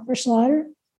necks out for slaughter?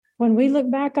 When we look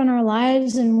back on our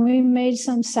lives and we made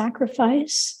some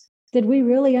sacrifice, did we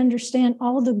really understand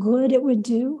all the good it would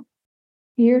do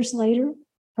years later?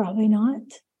 Probably not.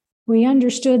 We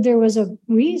understood there was a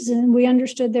reason. We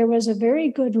understood there was a very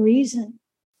good reason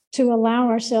to allow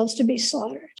ourselves to be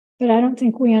slaughtered. But I don't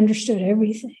think we understood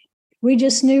everything. We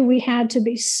just knew we had to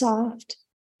be soft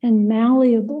and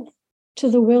malleable to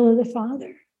the will of the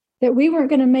Father, that we weren't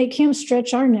going to make him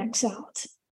stretch our necks out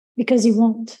because he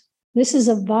won't. This is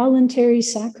a voluntary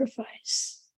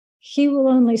sacrifice. He will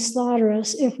only slaughter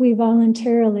us if we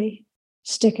voluntarily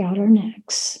stick out our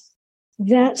necks.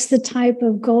 That's the type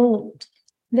of gold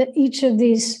that each of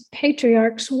these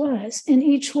patriarchs was. In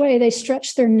each way, they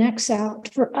stretched their necks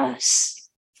out for us,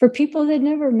 for people they'd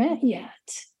never met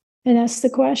yet. And that's the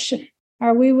question.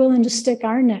 Are we willing to stick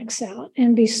our necks out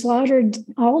and be slaughtered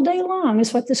all day long?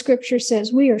 Is what the scripture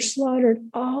says. We are slaughtered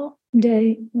all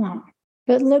day long.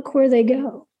 But look where they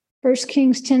go. 1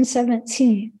 Kings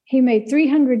 10:17. He made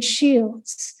 300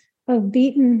 shields of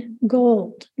beaten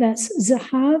gold. That's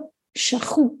zahav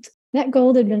shachut. That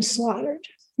gold had been slaughtered.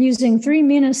 Using 3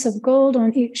 minas of gold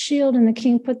on each shield, and the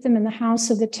king put them in the house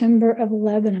of the timber of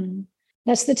Lebanon.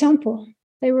 That's the temple.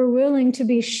 They were willing to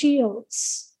be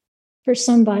shields for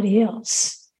somebody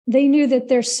else. They knew that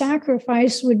their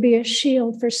sacrifice would be a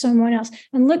shield for someone else.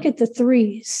 And look at the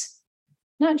threes.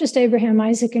 Not just Abraham,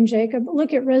 Isaac, and Jacob, but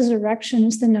look at resurrection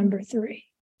as the number 3.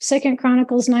 2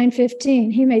 Chronicles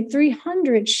 9:15, he made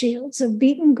 300 shields of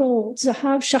beaten gold,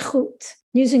 zahav shachut,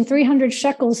 using 300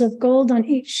 shekels of gold on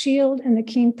each shield, and the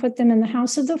king put them in the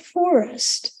house of the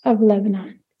forest of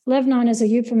Lebanon. Lebanon is a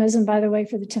euphemism, by the way,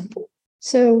 for the temple.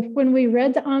 So when we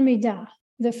read the Amidah,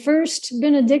 the first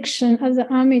benediction of the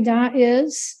Amidah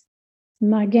is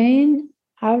Magen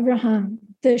Avraham,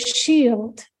 the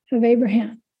shield of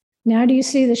Abraham. Now do you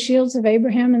see the shields of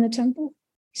Abraham in the temple?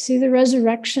 You see the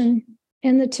resurrection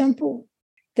in the temple.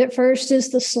 That first is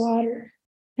the slaughter,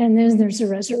 and then there's the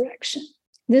resurrection.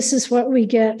 This is what we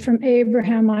get from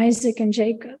Abraham, Isaac, and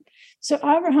Jacob. So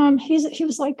Abraham, he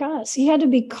was like us. He had to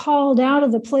be called out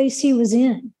of the place he was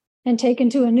in and taken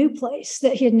to a new place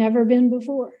that he had never been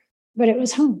before. But it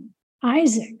was home.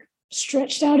 Isaac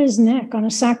stretched out his neck on a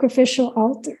sacrificial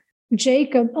altar.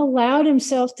 Jacob allowed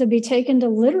himself to be taken to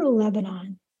literal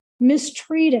Lebanon,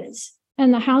 mistreated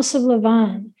in the house of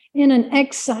Lavan, in an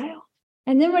exile.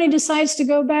 And then when he decides to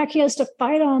go back, he has to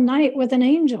fight all night with an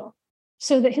angel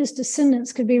so that his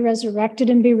descendants could be resurrected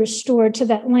and be restored to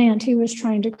that land he was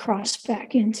trying to cross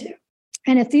back into.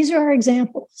 And if these are our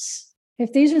examples,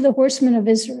 if these are the horsemen of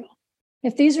Israel,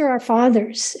 if these are our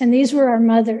fathers and these were our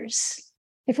mothers,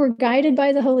 if we're guided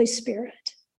by the Holy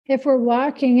Spirit, if we're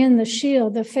walking in the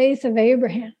shield, the faith of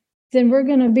Abraham, then we're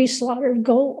going to be slaughtered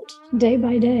gold day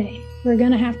by day. We're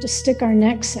going to have to stick our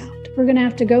necks out. We're going to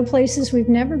have to go places we've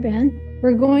never been.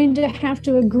 We're going to have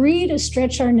to agree to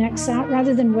stretch our necks out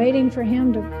rather than waiting for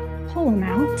him to pull them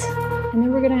out. And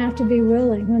then we're going to have to be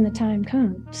willing when the time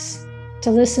comes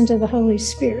to listen to the Holy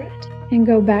Spirit and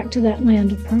go back to that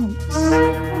land of promise.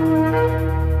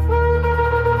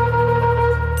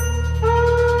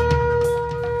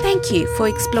 Thank you for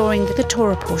exploring the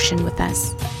Torah portion with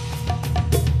us.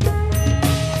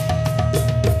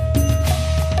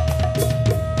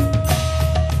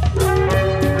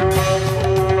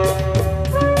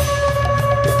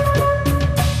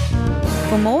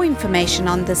 For more information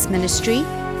on this ministry,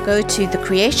 go to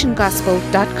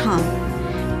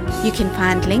thecreationgospel.com. You can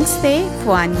find links there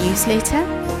for our newsletter,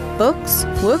 books,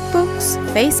 workbooks,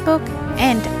 Facebook,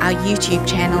 and our YouTube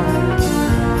channel.